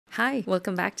Hi,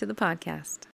 welcome back to the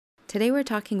podcast. Today we're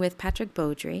talking with Patrick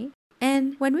Beaudry,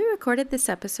 and when we recorded this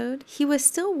episode, he was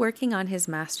still working on his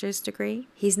master's degree.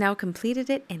 He's now completed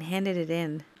it and handed it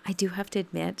in. I do have to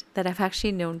admit that I've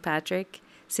actually known Patrick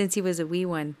since he was a wee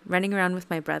one, running around with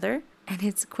my brother, and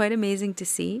it's quite amazing to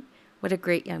see what a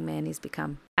great young man he's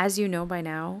become. As you know by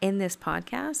now, in this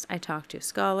podcast, I talk to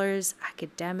scholars,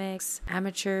 academics,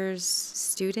 amateurs,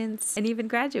 students, and even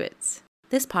graduates.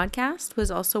 This podcast was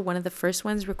also one of the first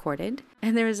ones recorded,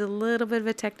 and there was a little bit of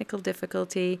a technical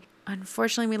difficulty.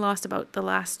 Unfortunately, we lost about the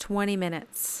last 20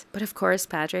 minutes. But of course,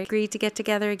 Patrick agreed to get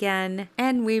together again,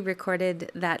 and we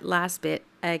recorded that last bit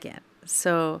again.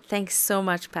 So thanks so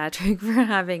much, Patrick, for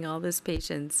having all this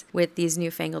patience with these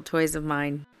newfangled toys of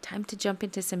mine. Time to jump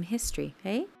into some history,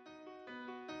 eh?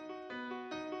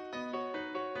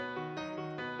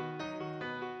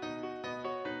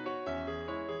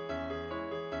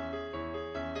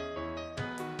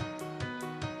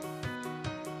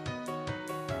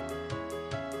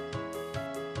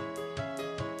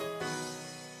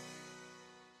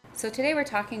 So today we're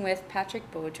talking with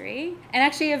Patrick Beaudry, and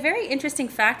actually a very interesting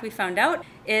fact we found out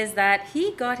is that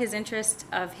he got his interest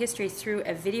of history through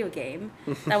a video game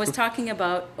that was talking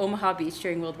about Omaha Beach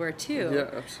during World War II.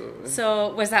 Yeah, absolutely.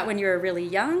 So was that when you were really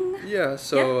young? Yeah,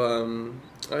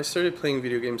 I started playing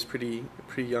video games pretty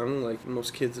young, like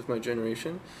most kids of my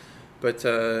generation. But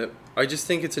I just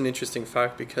think it's an interesting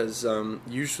fact because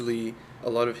usually a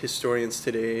lot of historians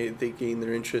today, they gain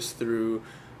their interest through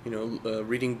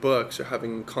reading books or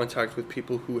having contact with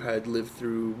people who had lived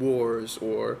through wars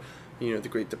or, the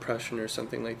Great Depression or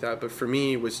something like that. But for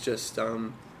me, it was just,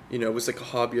 it was like a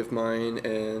hobby of mine.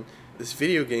 And this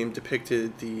video game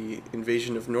depicted the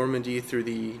invasion of Normandy through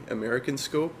the American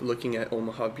scope, looking at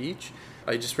Omaha Beach.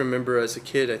 I just remember as a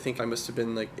kid, I think I must have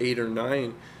been like 8 or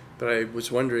 9, but I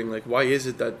was wondering, like, why is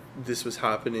it that this was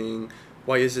happening?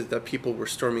 Why is it that people were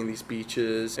storming these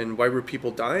beaches, and why were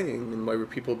people dying, and why were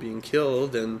people being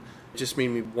killed? And it just made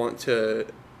me want to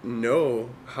know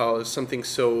how something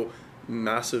so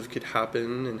massive could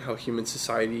happen and how human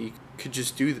society could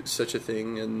just do such a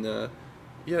thing. And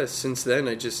since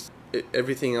then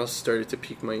everything else started to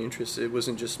pique my interest. It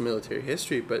wasn't just military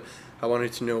history, but I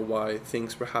wanted to know why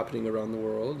things were happening around the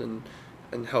world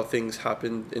and how things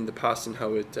happened in the past and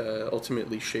how it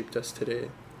ultimately shaped us today.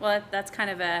 Well, that's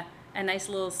kind of a nice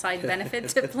little side benefit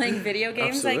to playing video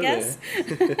games, Absolutely.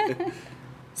 I guess.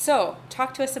 So,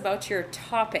 talk to us about your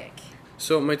topic.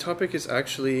 So my topic is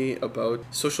actually about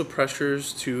social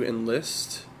pressures to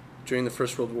enlist during the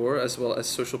First World War, as well as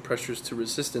social pressures to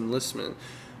resist enlistment.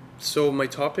 So my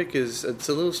topic it's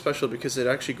a little special because it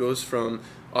actually goes from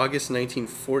August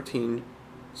 1914,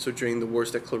 so during the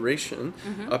war's declaration,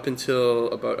 up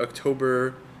until about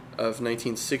October of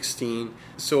 1916.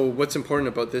 So what's important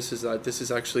about this is that this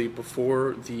is actually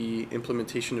before the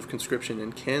implementation of conscription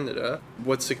in Canada.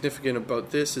 What's significant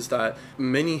about this is that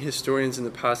many historians in the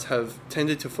past have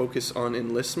tended to focus on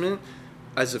enlistment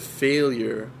as a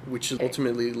failure, which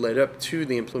ultimately led up to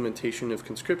the implementation of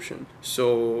conscription.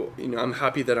 So, I'm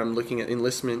happy that I'm looking at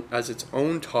enlistment as its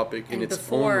own topic in its own way.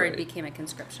 Before it became a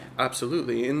conscription.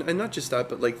 Absolutely. And not just that,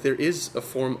 but like there is a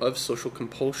form of social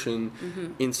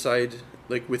compulsion inside,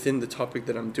 like within the topic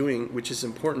that I'm doing, which is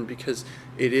important because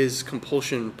it is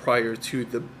compulsion prior to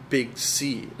the big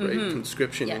C, right?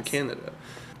 Conscription in Canada.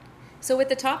 So with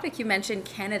the topic, you mentioned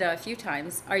Canada a few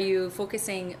times. Are you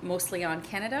focusing mostly on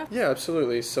Canada? Yeah,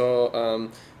 absolutely.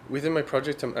 So within my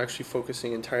project, I'm actually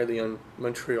focusing entirely on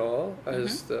Montreal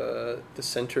as the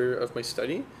center of my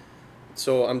study.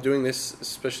 So I'm doing this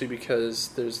especially because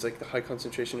there's like the high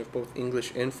concentration of both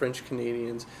English and French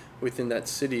Canadians within that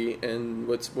city. And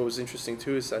what was interesting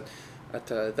too is that at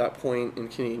that point in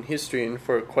Canadian history and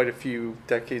for quite a few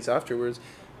decades afterwards,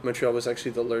 Montreal was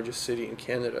actually the largest city in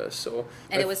Canada.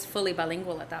 And it was fully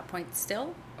bilingual at that point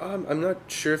still? I'm not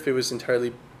sure if it was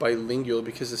entirely bilingual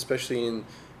because especially in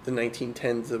the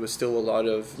 1910s there was still a lot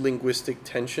of linguistic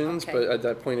tensions, but at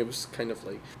that point it was kind of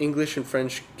like English and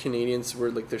French Canadians were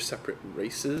like their separate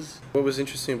races. What was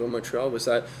interesting about Montreal was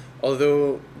that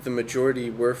although the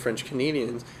majority were French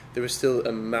Canadians, there was still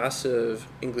a massive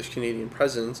English Canadian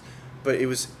presence. But it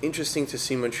was interesting to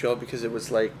see Montreal because it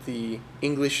was like the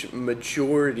English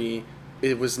majority,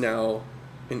 it was now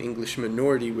an English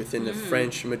minority within a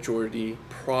French majority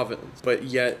province. But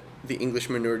yet the English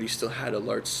minority still had a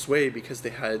large sway because they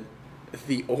had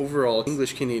the overall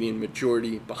English Canadian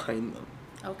majority behind them.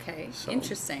 Okay, so,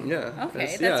 interesting. Yeah.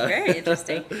 Okay, that's very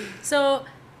interesting. So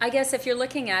I guess if you're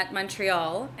looking at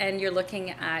Montreal and you're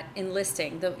looking at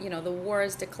enlisting, the war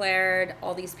is declared,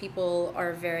 all these people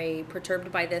are very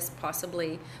perturbed by this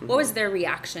possibly. What was their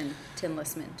reaction to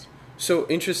enlistment? So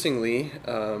interestingly,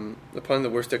 upon the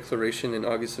War's declaration in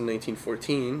August of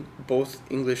 1914, both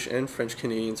English and French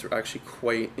Canadians were actually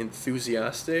quite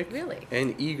enthusiastic Really?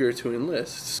 and eager to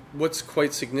enlist. What's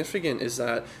quite significant is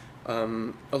that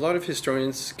a lot of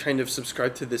historians kind of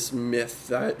subscribe to this myth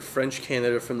that French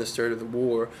Canada from the start of the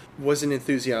war wasn't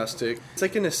enthusiastic. It's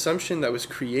like an assumption that was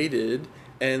created,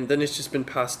 and then it's just been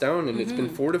passed down and it's been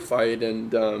fortified.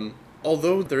 And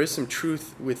although there is some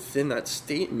truth within that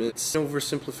statement, it's an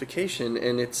oversimplification,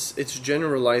 and it's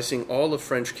generalizing all of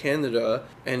French Canada,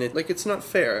 and it's not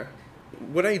fair.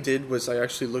 What I did was I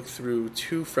actually looked through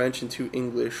 2 French and 2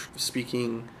 English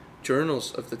speaking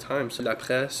journals of the time, so La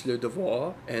Presse, Le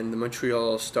Devoir, and the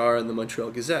Montreal Star and the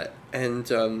Montreal Gazette.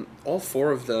 And all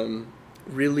 4 of them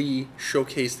really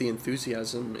showcased the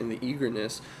enthusiasm and the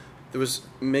eagerness. There was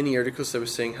many articles that were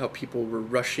saying how people were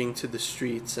rushing to the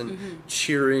streets and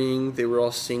cheering. They were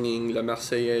all singing La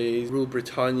Marseillaise, Rule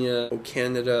Britannia, O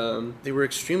Canada. They were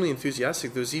extremely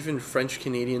enthusiastic. There was even French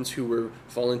Canadians who were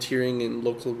volunteering in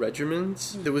local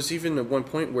regiments. There was even at one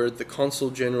point where the Consul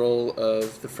General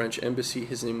of the French Embassy,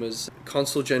 his name was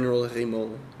Consul General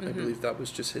Raymond, I believe that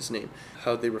was just his name,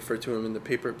 how they referred to him in the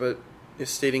paper, but is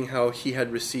stating how he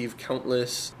had received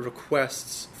countless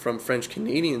requests from French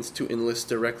Canadians to enlist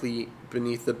directly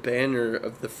beneath the banner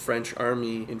of the French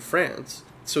army in France.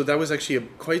 So that was actually a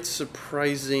quite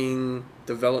surprising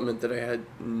development that I had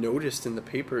noticed in the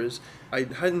papers. I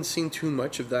hadn't seen too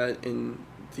much of that in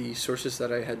the sources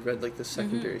that I had read, like the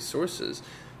secondary sources.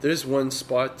 There's one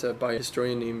spot by a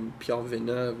historian named Pierre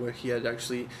Venat where he had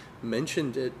actually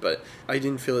mentioned it, but I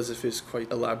didn't feel as if it's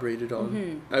quite elaborated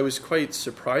on. I was quite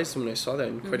surprised when I saw that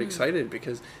and quite excited,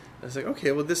 because I was like,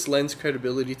 okay, well, this lends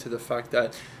credibility to the fact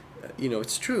that,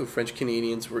 it's true, French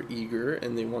Canadians were eager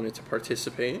and they wanted to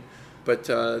participate. But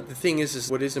the thing is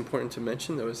what is important to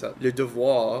mention, though, is that Le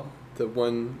Devoir, the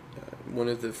one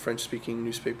of the French-speaking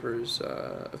newspapers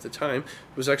of the time,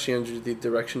 was actually under the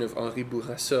direction of Henri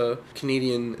Bourassa,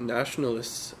 Canadian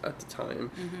nationalists at the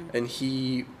time. And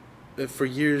he, for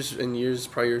years and years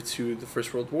prior to the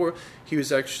First World War, he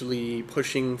was actually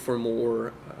pushing for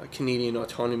more Canadian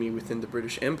autonomy within the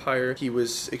British Empire. He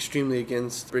was extremely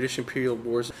against British imperial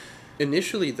wars.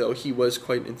 Initially, though, he was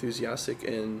quite enthusiastic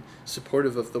and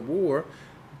supportive of the war,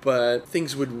 but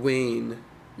things would wane,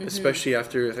 especially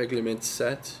after Règlement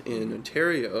 7 in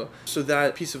Ontario. So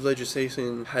that piece of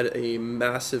legislation had a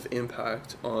massive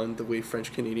impact on the way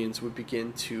French Canadians would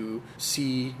begin to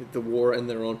see the war and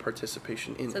their own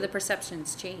participation in it. So the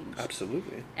perceptions changed.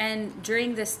 Absolutely. And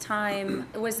during this time,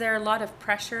 was there a lot of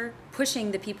pressure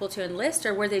pushing the people to enlist,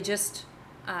 or were they just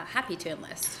happy to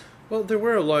enlist? Well, there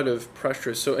were a lot of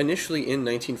pressures. So initially in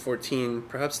 1914,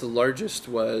 perhaps the largest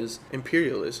was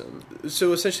imperialism.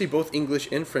 So essentially both English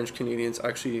and French Canadians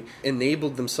actually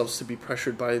enabled themselves to be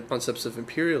pressured by concepts of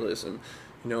imperialism.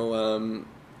 In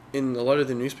a lot of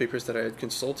the newspapers that I had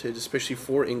consulted, especially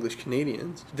for English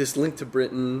Canadians, this link to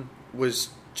Britain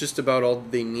was just about all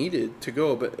they needed to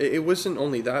go. But it wasn't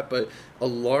only that, but a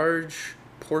large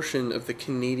portion of the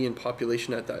Canadian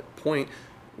population at that point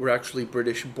were actually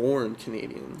British-born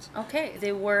Canadians. Okay,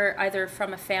 they were either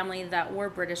from a family that were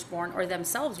British-born or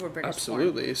themselves were British-born.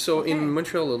 Absolutely. So in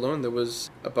Montreal alone, there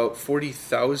was about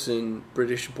 40,000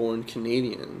 British-born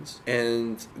Canadians.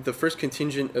 And the first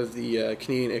contingent of the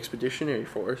Canadian Expeditionary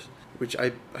Force, which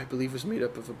I believe was made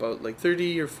up of about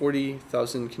 30 or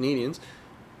 40,000 Canadians,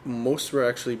 most were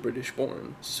actually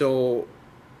British-born. So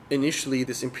initially,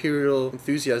 this imperial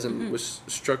enthusiasm was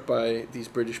struck by these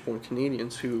British-born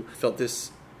Canadians who felt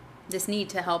this need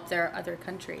to help their other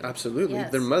country. Absolutely.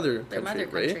 Yes. Their mother country,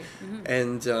 right?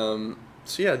 And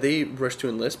they rushed to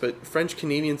enlist, but French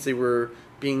Canadians, they were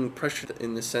being pressured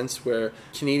in the sense where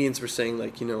Canadians were saying,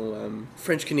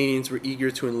 French Canadians were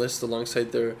eager to enlist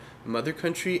alongside their mother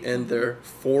country and their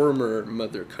former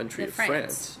mother country of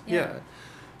France. Yeah.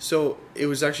 So it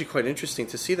was actually quite interesting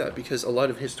to see that, because a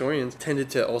lot of historians tended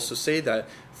to also say that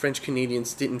French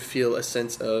Canadians didn't feel a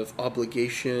sense of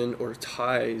obligation or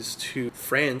ties to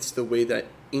France the way that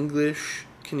English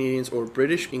Canadians or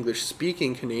British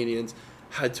English-speaking Canadians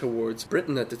had towards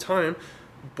Britain at the time.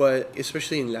 But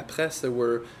especially in La Presse, there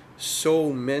were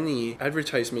so many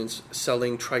advertisements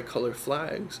selling tricolor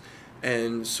flags,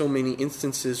 and so many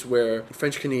instances where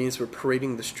French Canadians were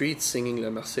parading the streets singing La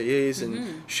Marseillaise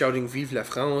and shouting Vive la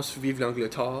France, Vive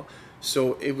l'Angleterre.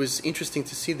 So it was interesting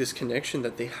to see this connection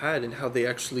that they had and how they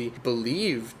actually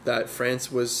believed that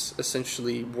France was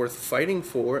essentially worth fighting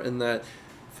for, and that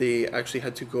they actually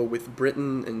had to go with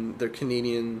Britain and their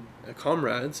Canadian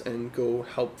comrades and go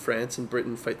help France and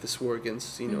Britain fight this war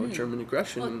against, German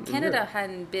aggression. Well, Canada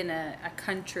hadn't been a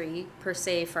country per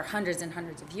se for hundreds and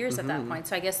hundreds of years at that point.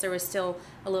 So I guess there was still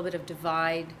a little bit of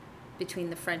divide between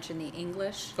the French and the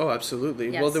English. Oh, absolutely.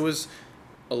 Yes. Well, there was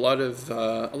a lot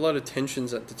of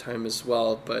tensions at the time as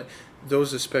well, but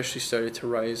those especially started to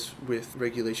rise with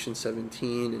Regulation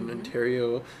 17 in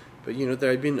Ontario. But, there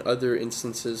had been other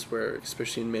instances where,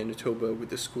 especially in Manitoba,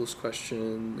 with the schools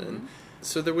question. And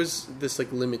so there was this,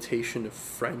 limitation of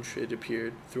French, it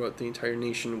appeared, throughout the entire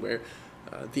nation where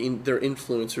their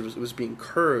influence was being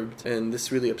curbed. And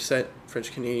this really upset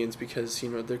French Canadians because,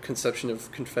 their conception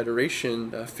of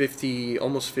Confederation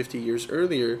almost 50 years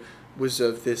earlier was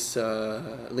of this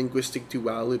linguistic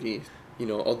duality.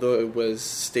 Although it was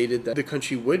stated that the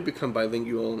country would become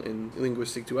bilingual in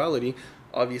linguistic duality,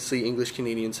 obviously English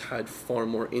Canadians had far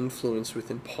more influence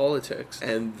within politics,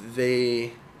 and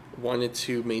they wanted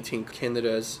to maintain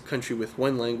Canada as a country with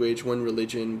one language, one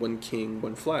religion, one king,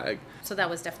 one flag. So that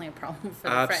was definitely a problem for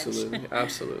the French.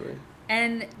 Absolutely.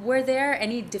 And were there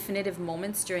any definitive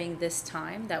moments during this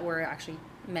time that we're actually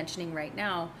mentioning right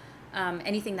now?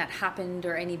 Anything that happened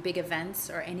or any big events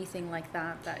or anything like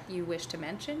that you wish to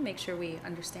mention? Make sure we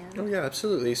understand. Oh, yeah,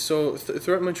 absolutely. So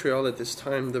throughout Montreal at this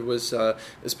time, there was,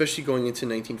 especially going into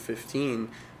 1915,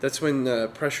 that's when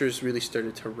pressures really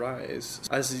started to rise.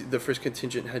 As the first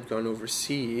contingent had gone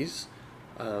overseas,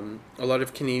 a lot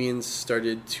of Canadians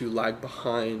started to lag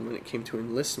behind when it came to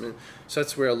enlistment. So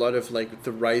that's where a lot of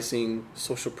the rising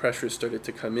social pressures started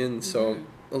to come in. So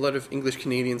a lot of English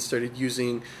Canadians started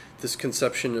using this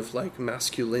conception of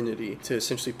masculinity to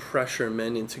essentially pressure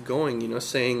men into going,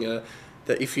 saying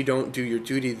that if you don't do your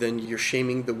duty, then you're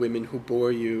shaming the women who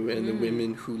bore you and the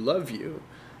women who love you.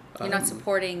 You're not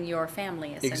supporting your family,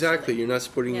 essentially. Exactly. You're not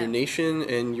supporting your nation,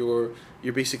 and you're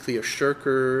basically a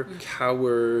shirker,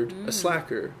 coward, a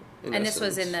slacker. And this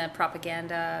was in the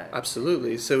propaganda?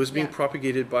 Absolutely. So it was being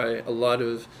propagated by a lot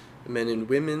of men and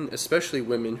women, especially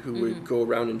women who would go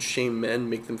around and shame men,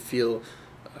 make them feel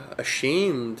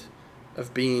ashamed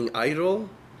of being idle.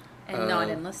 And not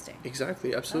enlisting.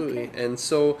 Exactly, absolutely. Okay. And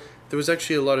so there was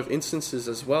actually a lot of instances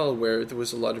as well where there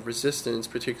was a lot of resistance,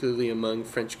 particularly among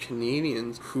French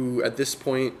Canadians, who at this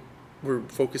point were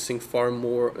focusing far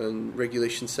more on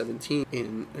Regulation 17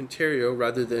 in Ontario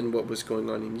rather than what was going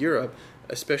on in Europe,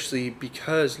 especially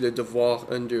because Le Devoir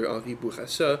under Henri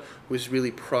Bourassa was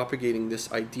really propagating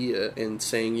this idea and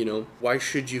saying, why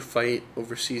should you fight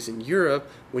overseas in Europe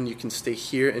when you can stay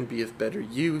here and be of better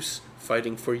use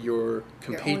fighting for your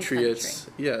compatriots,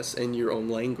 yes, and your own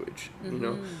language,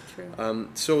 True.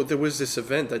 So there was this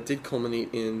event that did culminate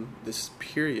in this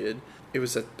period. It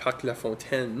was at Parc La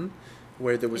Fontaine,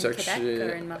 where there was in actually...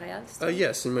 Quebec or in Montreal?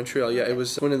 Yes, in Montreal, yeah. Okay. It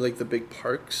was one of the big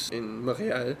parks in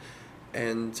Montreal.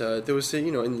 And there was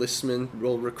enlistment,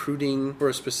 recruiting for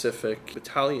a specific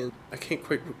battalion. I can't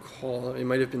quite recall. It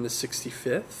might have been the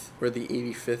 65th or the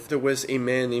 85th. There was a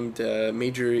man named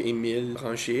Major Émile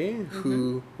Ranger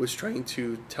who was trying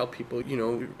to tell people,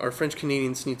 our French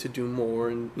Canadians need to do more,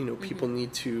 and people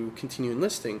need to continue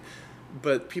enlisting.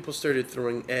 But people started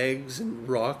throwing eggs and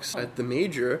rocks at the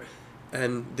major,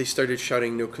 and they started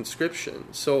shouting no conscription.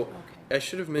 So I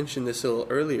should have mentioned this a little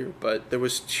earlier, but there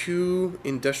was two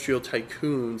industrial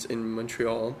tycoons in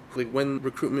Montreal. When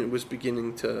recruitment was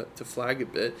beginning to flag a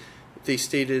bit, they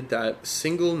stated that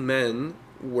single men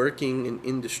working in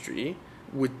industry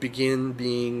would begin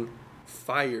being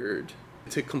fired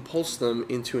to compulse them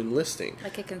into enlisting.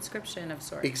 Like a conscription of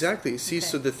sorts. Exactly. See,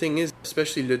 so the thing is,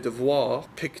 especially Le Devoir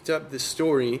picked up this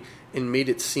story and made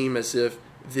it seem as if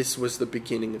this was the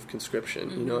beginning of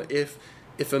conscription.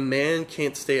 If a man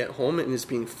can't stay at home and is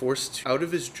being forced out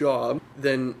of his job,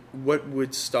 then what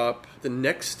would stop the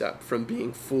next step from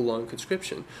being full-on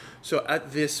conscription? So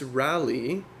at this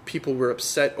rally, people were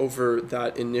upset over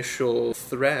that initial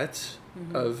threat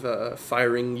of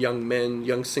firing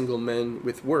young single men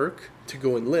with work to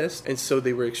go enlist, and so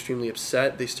they were extremely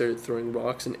upset. They started throwing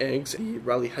rocks and eggs. The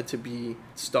rally had to be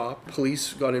stopped.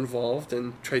 Police got involved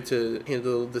and tried to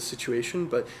handle the situation,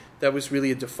 but that was really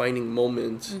a defining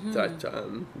moment that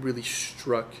really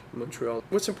struck Montreal.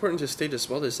 What's important to state as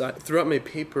well is that throughout my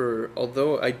paper,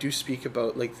 although I do speak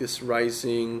about this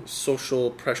rising social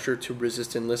pressure to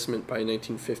resist enlistment by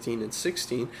 1915 and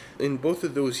 16, in both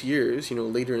of those years,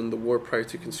 later in the war prior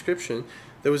to conscription,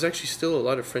 there was actually still a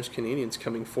lot of French Canadians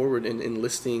coming forward and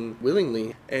enlisting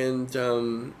willingly. And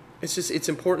It's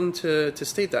important to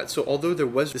state that. So although there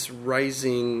was this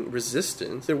rising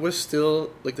resistance, there was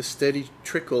still like the steady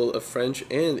trickle of French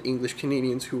and English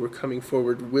Canadians who were coming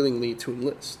forward willingly to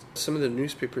enlist. Some of the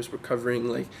newspapers were covering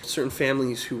like certain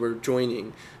families who were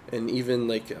joining, and even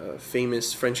like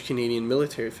famous French Canadian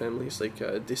military families like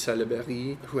de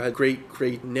Salaberry, who had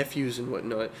great nephews and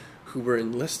whatnot, who were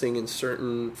enlisting in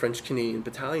certain French Canadian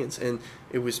battalions, and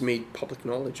it was made public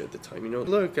knowledge at the time.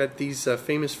 Look at these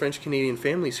famous French Canadian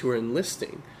families who are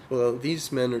enlisting. Well,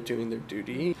 these men are doing their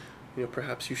duty.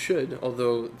 Perhaps you should.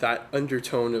 Although that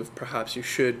undertone of perhaps you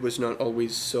should was not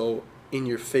always so in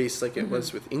your face like it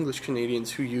was with English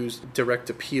Canadians, who used direct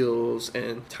appeals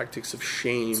and tactics of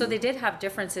shame. So they did have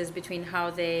differences between how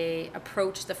they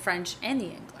approached the French and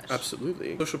the English.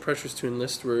 Absolutely. Social pressures to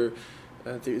enlist were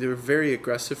they were very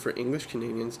aggressive for English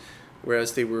Canadians,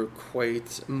 whereas they were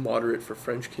quite moderate for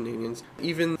French Canadians.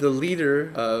 Even the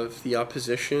leader of the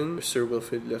opposition, Sir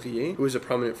Wilfrid Laurier, who was a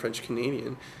prominent French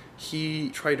Canadian, he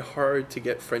tried hard to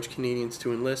get French Canadians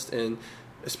to enlist, and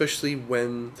especially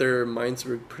when their minds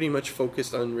were pretty much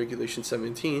focused on Regulation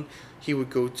 17, he would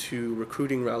go to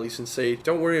recruiting rallies and say,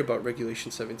 don't worry about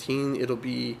Regulation 17, it'll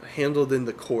be handled in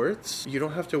the courts. You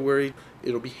don't have to worry,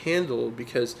 it'll be handled,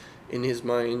 because in his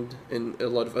mind, and a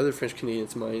lot of other French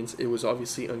Canadians' minds, it was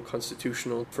obviously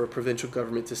unconstitutional for a provincial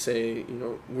government to say,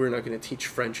 we're not going to teach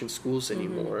French in schools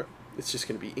anymore. It's just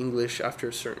going to be English after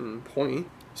a certain point.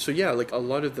 So yeah, like a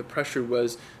lot of the pressure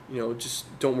was,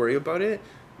 just don't worry about it.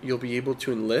 You'll be able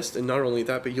to enlist, and not only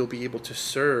that, but you'll be able to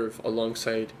serve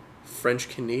alongside French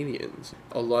Canadians.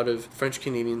 A lot of French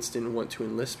Canadians didn't want to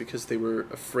enlist because they were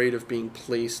afraid of being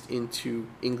placed into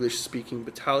English-speaking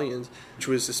battalions, which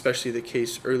was especially the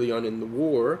case early on in the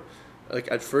war.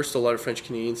 Like at first, a lot of French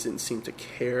Canadians didn't seem to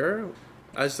care.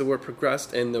 As the war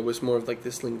progressed and there was more of like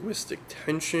this linguistic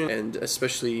tension, and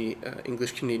especially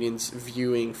English Canadians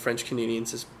viewing French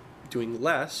Canadians as doing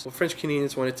less, well, French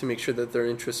Canadians wanted to make sure that their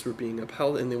interests were being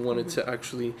upheld, and they wanted to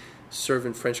actually serve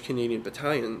in French Canadian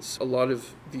battalions. A lot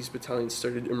of these battalions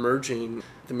started emerging.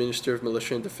 The Minister of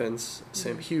Militia and Defense,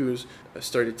 Sam Hughes,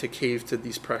 started to cave to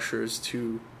these pressures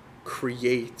to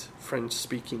create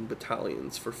French-speaking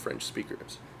battalions for French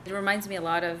speakers. It reminds me a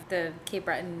lot of the Cape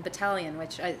Breton Battalion,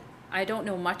 which I don't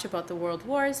know much about the World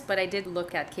Wars, but I did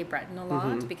look at Cape Breton a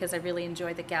lot because I really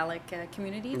enjoy the Gallic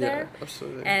community there. Yeah,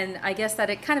 absolutely. And I guess that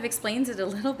it kind of explains it a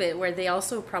little bit, where they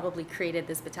also probably created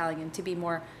this battalion to be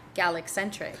more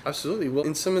Gallic-centric. Absolutely. Well,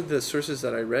 in some of the sources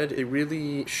that I read, it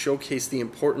really showcased the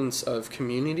importance of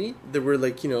community. There were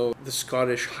the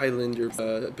Scottish Highlander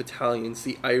battalions,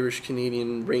 the Irish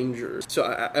Canadian Rangers. So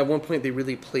at one point, they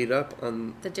really played up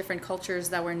on the different cultures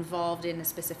that were involved in a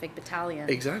specific battalion.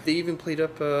 Exactly. They even played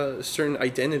up certain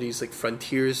identities like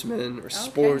frontiersmen or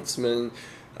sportsmen.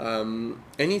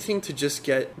 Anything to just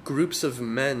get groups of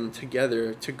men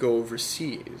together to go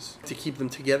overseas, to keep them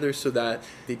together so that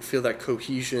they'd feel that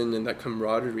cohesion and that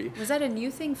camaraderie. Was that a new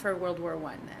thing for World War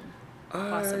I then?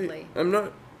 Possibly. I'm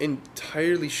not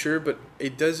entirely sure, but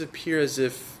it does appear as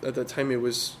if at that time it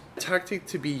was a tactic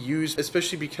to be used,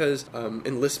 especially because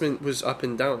enlistment was up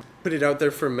and down. Put it out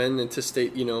there for men and to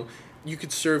state, you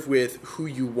could serve with who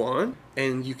you want,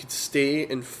 and you could stay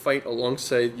and fight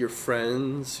alongside your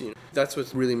friends. That's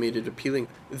what really made it appealing.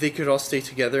 They could all stay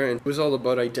together, and it was all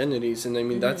about identities. And I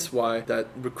mean, that's why that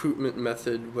recruitment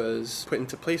method was put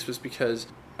into place, was because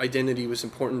identity was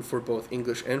important for both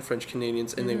English and French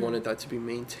Canadians, and they wanted that to be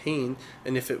maintained.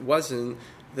 And if it wasn't,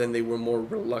 then they were more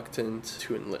reluctant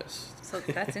to enlist. So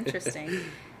that's interesting.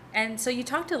 And so you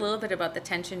talked a little bit about the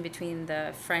tension between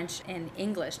the French and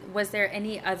English. Was there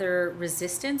any other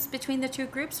resistance between the two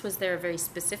groups? Was there a very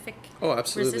specific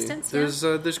resistance?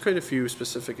 There's quite a few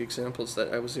specific examples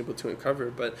that I was able to uncover,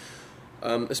 but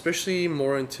especially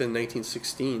more into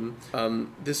 1916,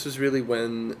 this was really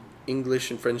when English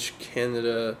and French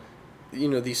Canada,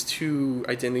 these two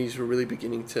identities were really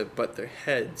beginning to butt their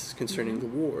heads concerning the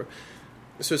war.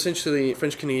 So essentially,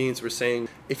 French Canadians were saying,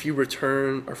 if you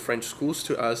return our French schools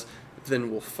to us, then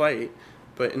we'll fight.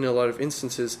 But in a lot of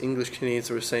instances, English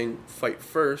Canadians were saying, fight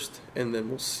first, and then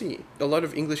we'll see. A lot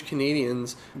of English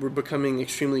Canadians were becoming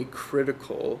extremely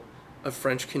critical of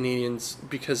French Canadians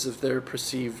because of their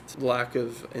perceived lack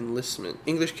of enlistment.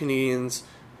 English Canadians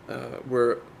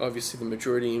were obviously the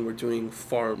majority and were doing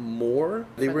far more.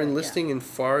 They were enlisting in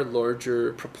far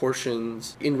larger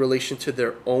proportions in relation to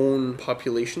their own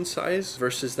population size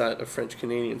versus that of French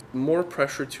Canadians. More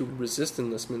pressure to resist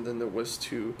enlistment than there was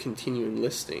to continue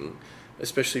enlisting,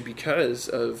 especially because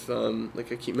of, I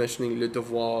keep mentioning Le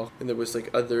Devoir, and there was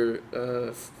other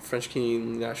French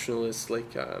Canadian nationalists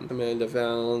like Samuel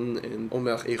Lavergne and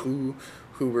Omer Héroux,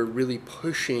 who were really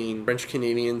pushing French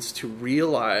Canadians to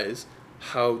realize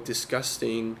how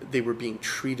disgusting they were being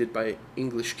treated by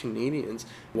English Canadians,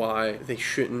 why they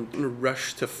shouldn't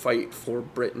rush to fight for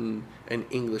Britain and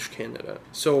English Canada.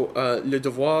 So Le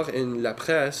Devoir and La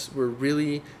Presse were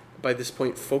really, by this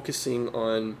point, focusing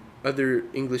on other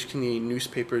English Canadian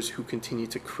newspapers who continue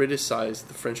to criticize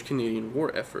the French Canadian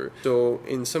war effort. So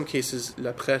in some cases,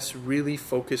 La Presse really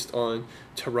focused on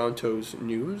Toronto's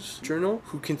news journal,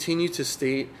 who continued to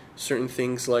state certain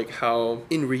things like how,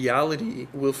 in reality,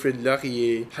 Wilfrid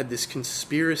Laurier had this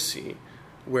conspiracy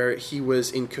where he was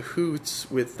in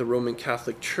cahoots with the Roman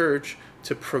Catholic Church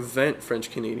to prevent French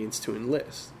Canadians to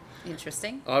enlist.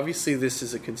 Interesting. Obviously, this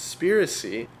is a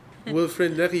conspiracy.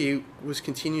 Wilfrid Laurier was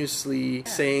continuously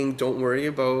saying, don't worry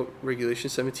about Regulation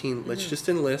 17, let's just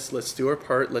enlist, let's do our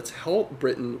part, let's help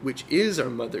Britain, which is our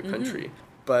mother country.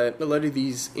 But a lot of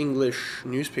these English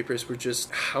newspapers were just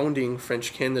hounding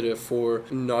French Canada for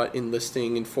not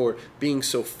enlisting and for being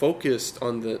so focused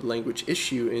on the language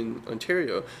issue in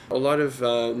Ontario. A lot of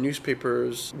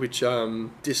newspapers which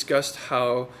discussed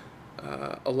how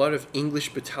a lot of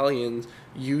English battalions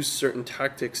used certain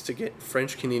tactics to get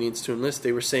French Canadians to enlist.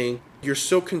 They were saying, you're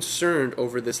so concerned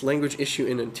over this language issue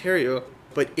in Ontario,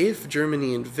 but if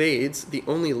Germany invades, the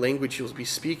only language you'll be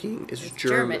speaking is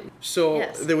German.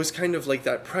 So there was kind of like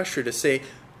that pressure to say,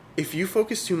 if you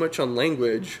focus too much on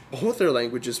language, both our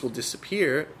languages will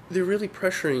disappear. They're really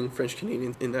pressuring French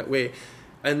Canadians in that way.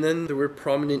 And then there were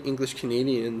prominent English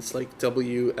Canadians like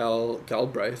W.L.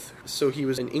 Galbraith. So he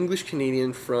was an English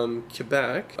Canadian from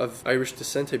Quebec, of Irish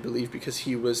descent, I believe, because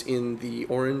he was in the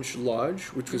Orange Lodge,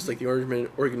 which was like the Orange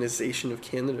Organization of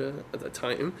Canada at that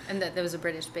time. And that was a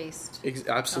British-based?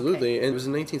 Absolutely. Okay. And it was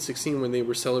in 1916 when they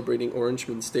were celebrating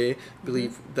Orangeman's Day. I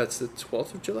believe that's the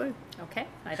 12th of July. Okay,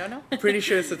 I don't know. Pretty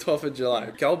sure it's the 12th of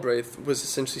July. Galbraith was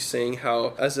essentially saying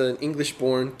how, as an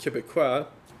English-born Quebecois,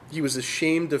 he was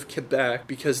ashamed of Quebec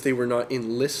because they were not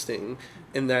enlisting,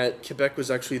 and that Quebec was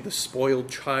actually the spoiled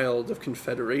child of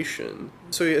Confederation.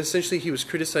 So essentially he was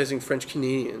criticizing French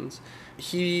Canadians.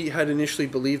 He had initially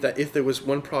believed that if there was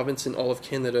one province in all of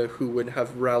Canada who would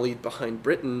have rallied behind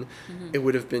Britain, it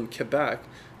would have been Quebec,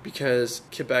 because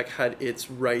Quebec had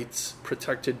its rights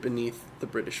protected beneath the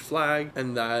British flag,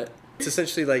 and that it's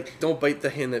essentially like, don't bite the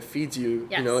hand that feeds you.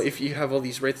 Yes. You know, if you have all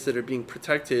these rights that are being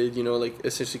protected, you know, like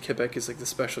essentially Quebec is like the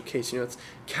special case. You know, it's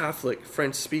Catholic,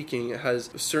 French speaking. It has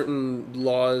certain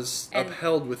laws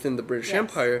upheld within the British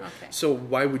Empire. Okay. So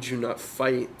why would you not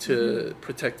fight to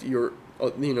protect your,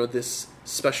 you know, this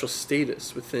special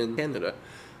status within Canada?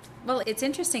 Well, it's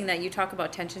interesting that you talk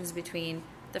about tensions between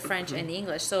the French and the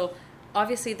English. So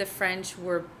obviously the French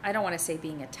were, I don't want to say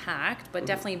being attacked, but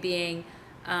definitely being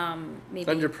maybe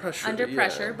under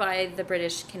pressure by the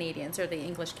British Canadians, or the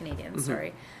English Canadians,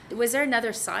 sorry. Was there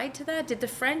another side to that? Did the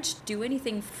French do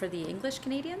anything for the English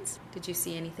Canadians? Did you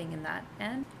see anything in that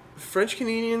end? French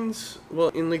Canadians, well,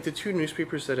 in like the two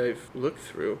newspapers that I've looked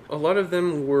through, a lot of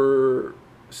them were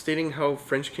stating how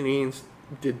French Canadians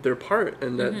did their part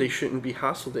and that they shouldn't be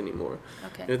hassled anymore.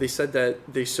 Okay. You know, they said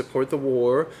that they support the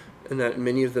war and that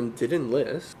many of them did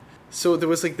enlist. So there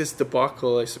was like this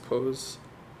debacle, I suppose,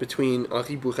 between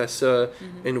Henri Bourassa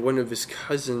and one of his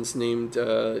cousins named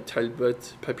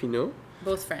Talbot Papineau.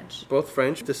 Both French. Both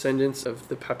French, descendants of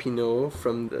the Papineau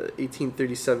from the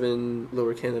 1837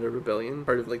 Lower Canada Rebellion,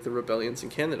 part of like the rebellions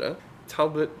in Canada.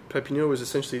 Talbot Papineau was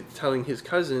essentially telling his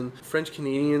cousin French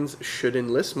Canadians should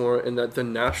enlist more and that the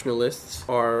nationalists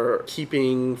are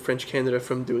keeping French Canada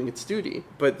from doing its duty.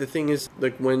 But the thing is,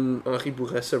 like when Henri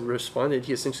Bourassa responded,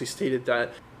 he essentially stated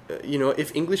that you know,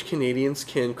 if English Canadians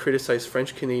can criticize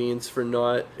French Canadians for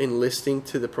not enlisting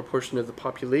to the proportion of the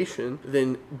population,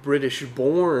 then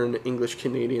British-born English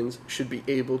Canadians should be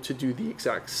able to do the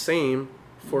exact same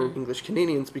for English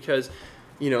Canadians, because,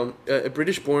 you know,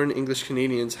 British-born English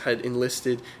Canadians had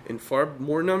enlisted in far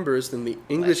more numbers than the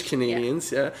English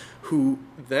Canadians, who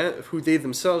they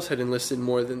themselves had enlisted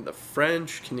more than the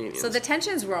French Canadians. So the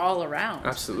tensions were all around.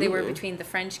 Absolutely. They were between the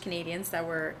French Canadians that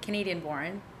were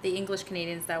Canadian-born, the English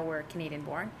Canadians that were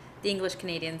Canadian-born, the English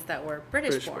Canadians that were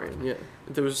British-born. Yeah.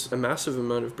 There was a massive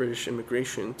amount of British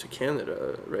immigration to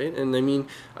Canada, right? And I mean,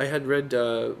 I had read,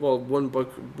 one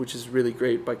book which is really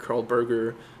great by Carl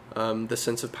Berger, The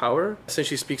Sense of Power,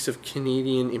 essentially speaks of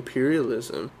Canadian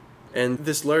imperialism. And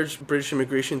this large British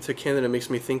immigration to Canada makes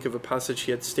me think of a passage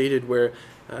he had stated where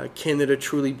Canada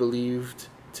truly believed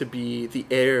to be the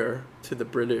heir to the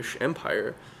British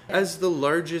Empire as the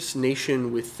largest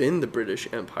nation within the British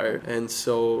Empire. And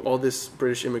so all this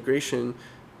British immigration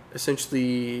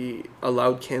essentially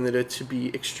allowed Canada to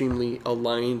be extremely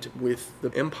aligned with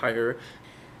the empire.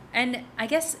 And I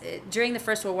guess during the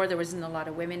First World War, there wasn't a lot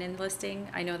of women enlisting.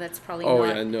 I know that's probably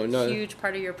not a huge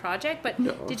part of your project, but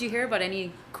did you hear about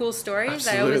any cool stories?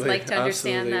 Absolutely, I always like to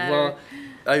understand that. Well,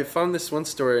 I found this one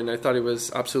story and I thought it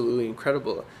was absolutely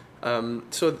incredible.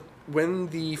 So when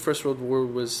the First World War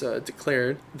was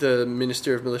declared, the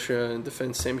Minister of Militia and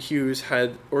Defence, Sam Hughes,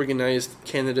 had organized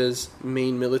Canada's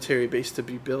main military base to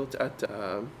be built at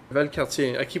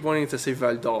Valcartier. I keep wanting to say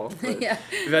Val d'Or, but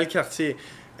Valcartier.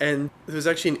 And there was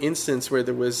actually an instance where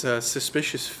there was a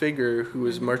suspicious figure who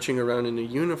was marching around in a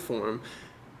uniform,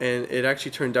 and it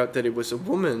actually turned out that it was a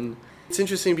woman. It's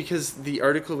interesting because the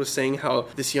article was saying how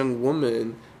this young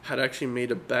woman had actually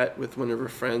made a bet with one of her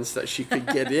friends that she could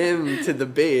get into the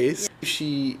base. Yeah.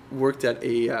 She worked at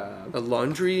a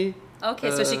laundry.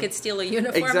 Okay, so she could steal a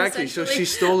uniform. Exactly. So she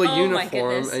stole a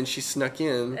uniform and she snuck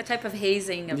in. A type of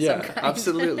hazing of some kind. Yeah,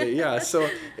 absolutely. Yeah. So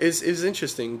it was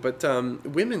interesting, but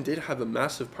women did have a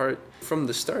massive part from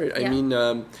the start. I mean,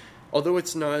 although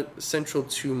it's not central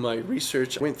to my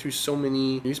research, I went through so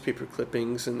many newspaper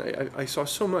clippings and I saw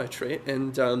so much, right?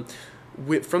 And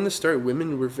from the start,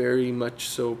 women were very much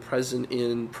so present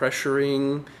in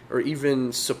pressuring or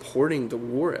even supporting the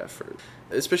war effort.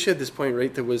 Especially at this point,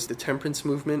 right, there was the temperance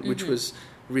movement, which was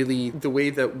really the way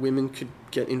that women could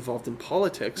get involved in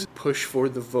politics, push for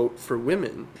the vote for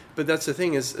women. But that's the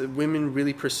thing, is women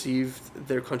really perceived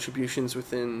their contributions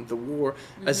within the war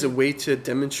as a way to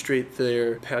demonstrate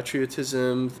their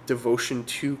patriotism, devotion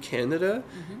to Canada,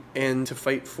 and to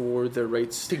fight for their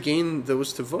rights to gain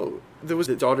those to vote. There was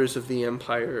the Daughters of the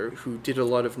Empire who did a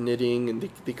lot of knitting, and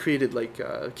they created like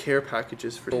care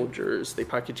packages for soldiers. They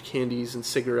packaged candies and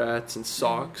cigarettes and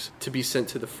socks to be sent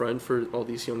to the front for all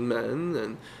these young men.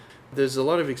 And there's a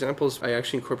lot of examples I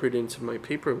actually incorporated into my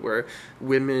paper where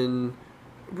women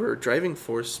were driving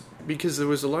force, because there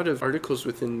was a lot of articles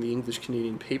within the English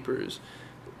Canadian papers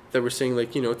that were saying,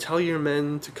 like, you know, tell your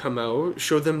men to come out,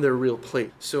 show them their real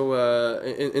place. So,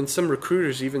 and some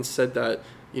recruiters even said that,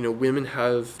 you know, women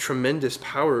have tremendous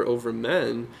power over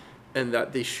men and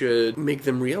that they should make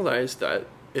them realize that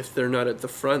if they're not at the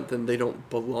front, then they don't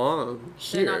belong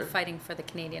here. They're not fighting for the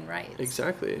Canadian rights.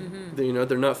 Exactly.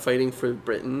 They're not fighting for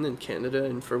Britain and Canada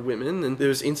and for women. And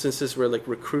there's instances where, like,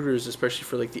 recruiters, especially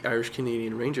for, like, the Irish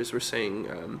Canadian Rangers, were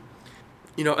saying,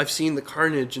 you know, I've seen the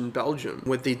carnage in Belgium,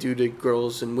 what they do to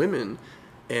girls and women.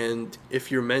 And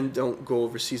if your men don't go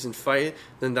overseas and fight,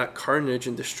 then that carnage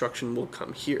and destruction will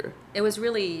come here. It was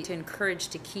really to encourage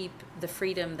to keep the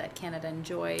freedom that Canada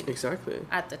enjoyed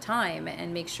at the time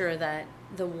and make sure that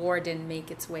the war didn't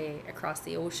make its way across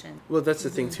the ocean. Well, that's the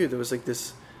thing, too. There was like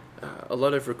this, a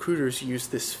lot of recruiters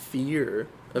used this fear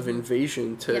of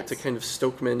invasion to kind of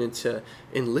stoke men into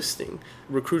enlisting.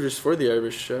 Recruiters for the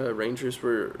Irish Rangers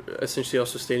were essentially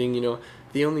also stating, you know,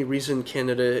 the only reason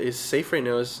Canada is safe right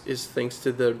now is thanks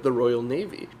to the Royal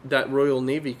Navy. That Royal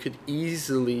Navy could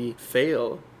easily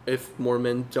fail if more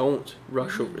men don't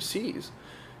rush overseas.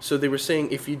 So they were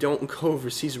saying, if you don't go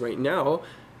overseas right now,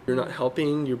 you're not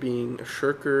helping, you're being a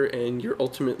shirker, and you're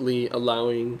ultimately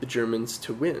allowing the Germans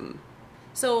to win.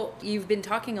 So you've been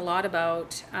talking a lot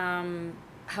about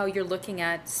how you're looking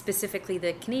at specifically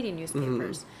the Canadian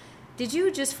newspapers. Did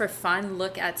you just for fun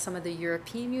look at some of the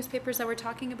European newspapers that were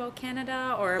talking about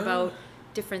Canada or about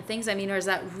different things? I mean, or is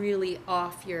that really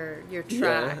off your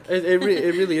track? Yeah, it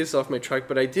really is off my track,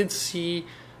 but I did see...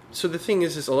 So the thing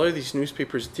is a lot of these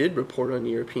newspapers did report on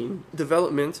European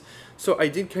development, so I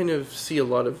did kind of see a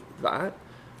lot of that.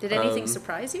 Did anything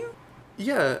surprise you?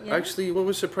 Yeah, actually, what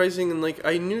was surprising, and like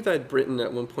I knew that Britain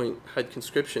at one point had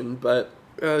conscription, but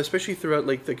especially throughout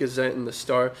like the Gazette and the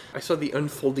Star, I saw the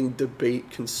unfolding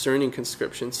debate concerning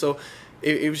conscription. So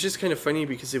it was just kind of funny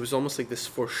because it was almost like this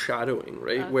foreshadowing,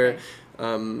 right? Okay. Where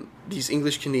these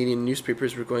English Canadian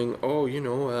newspapers were going, oh, you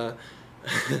know,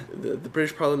 the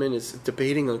British Parliament is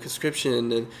debating on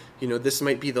conscription, and you know this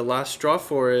might be the last straw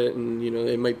for it, and you know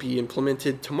it might be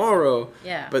implemented tomorrow.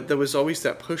 Yeah. But there was always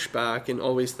that pushback and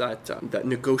always that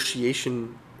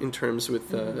negotiation in terms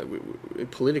with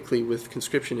politically with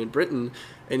conscription in Britain,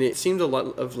 and it seemed a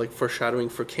lot of like foreshadowing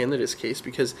for Canada's case,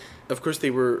 because of course they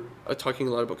were talking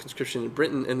a lot about conscription in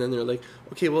Britain, and then they're like,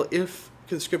 okay, well, if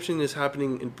conscription is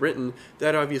happening in Britain,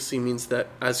 that obviously means that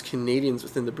as Canadians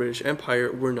within the British Empire,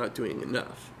 we're not doing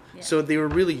enough. Yeah. So they were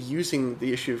really using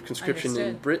the issue of conscription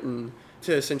in Britain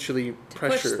to essentially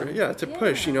pressure,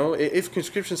 push, you know, if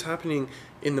conscription's happening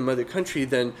in the mother country,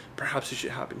 then perhaps it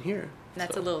should happen here.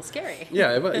 That's a little scary.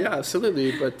 Yeah,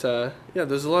 absolutely. But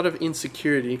there's a lot of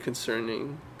insecurity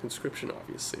concerning conscription,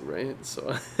 obviously, right?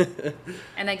 So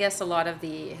and I guess a lot of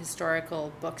the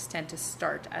historical books tend to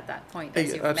start at that point,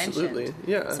 as you've absolutely mentioned.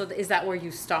 Yeah. So is that where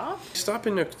you stop? Stop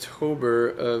in October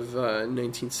of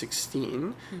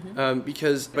 1916,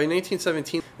 because by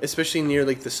 1917, especially near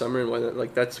like the summer and whatnot,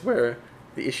 like that's where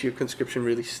the issue of conscription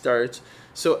really starts.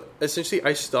 So essentially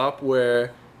I stop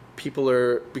where people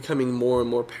are becoming more and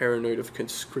more paranoid of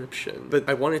conscription. But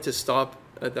I wanted to stop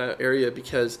at that area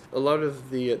because a lot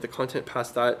of the content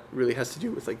past that really has to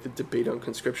do with like the debate on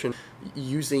conscription,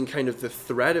 using kind of the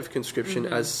threat of conscription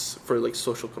as for like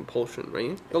social compulsion,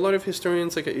 right? A lot of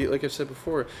historians, like I've said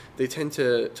before, they tend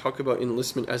to talk about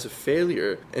enlistment as a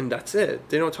failure, and that's it.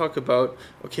 They don't talk about,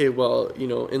 okay, well, you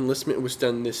know, enlistment was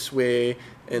done this way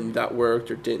and that worked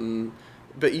or didn't.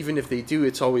 But even if they do,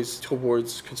 it's always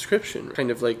towards conscription,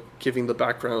 kind of like giving the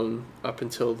background up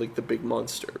until like the big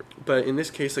monster. But in this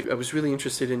case, like I was really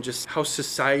interested in just how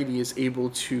society is able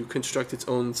to construct its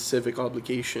own civic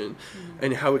obligation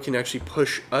and how it can actually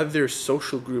push other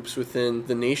social groups within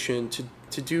the nation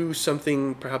to do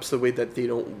something perhaps the way that they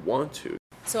don't want to.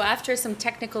 So after some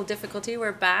technical difficulty,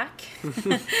 we're back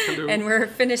and we're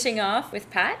finishing off with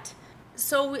Pat.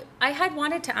 So I had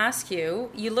wanted to ask you,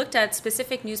 you looked at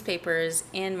specific newspapers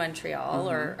in Montreal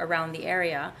or around the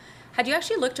area. Had you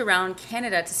actually looked around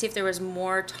Canada to see if there was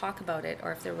more talk about it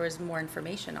or if there was more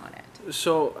information on it?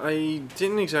 So I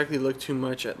didn't exactly look too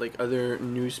much at like other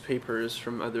newspapers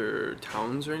from other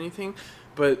towns or anything,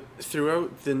 but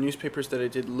throughout the newspapers that I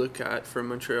did look at for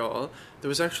Montreal, there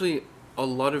was actually a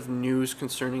lot of news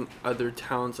concerning other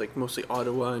towns, like mostly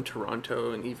Ottawa and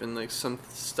Toronto, and even like some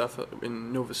stuff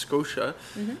in Nova Scotia.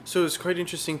 So it's quite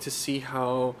interesting to see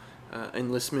how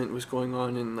enlistment was going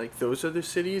on in like those other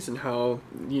cities, and how,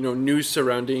 you know, news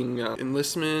surrounding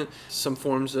enlistment, some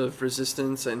forms of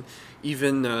resistance, and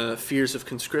even fears of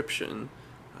conscription.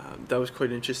 That was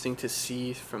quite interesting to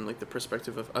see from like the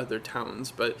perspective of other towns.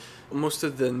 But most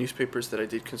of the newspapers that I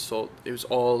did consult, it was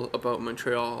all about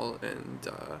Montreal and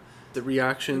the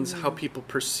reactions, how people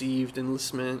perceived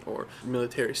enlistment or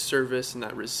military service and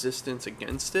that resistance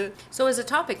against it. So it was a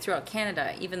topic throughout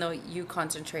Canada, even though you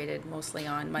concentrated mostly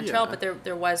on Montreal, but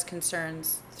there was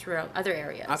concerns throughout other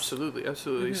areas.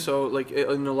 Absolutely. So like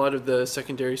in a lot of the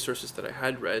secondary sources that I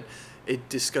had read, it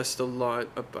discussed a lot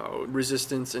about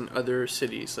resistance in other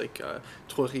cities like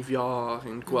Trois-Rivières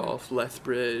and Guelph,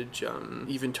 Lethbridge,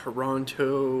 even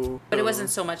Toronto. But it wasn't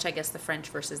so much, I guess, the French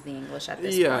versus the English at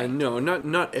this point. Yeah, no,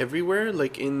 not everywhere.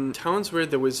 Like in towns where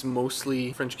there was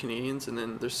mostly French Canadians and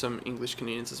then there's some English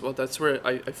Canadians as well, that's where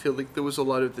I feel like there was a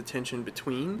lot of the tension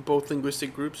between both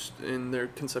linguistic groups in their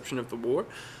conception of the war.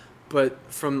 But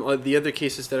from the other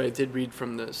cases that I did read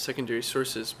from the secondary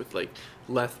sources with like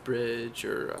Lethbridge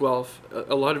or Guelph,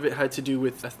 a lot of it had to do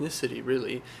with ethnicity,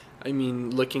 really. I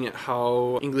mean, looking at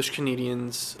how English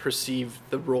Canadians perceived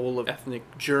the role of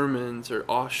ethnic Germans or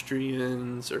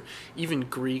Austrians or even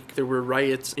Greek. There were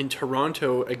riots in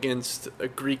Toronto against a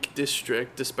Greek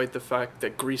district, despite the fact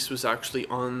that Greece was actually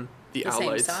on the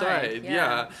Allied side.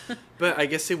 Yeah. But I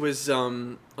guess it was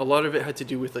a lot of it had to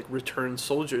do with like returned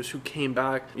soldiers who came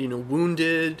back, you know,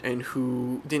 wounded and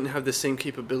who didn't have the same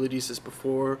capabilities as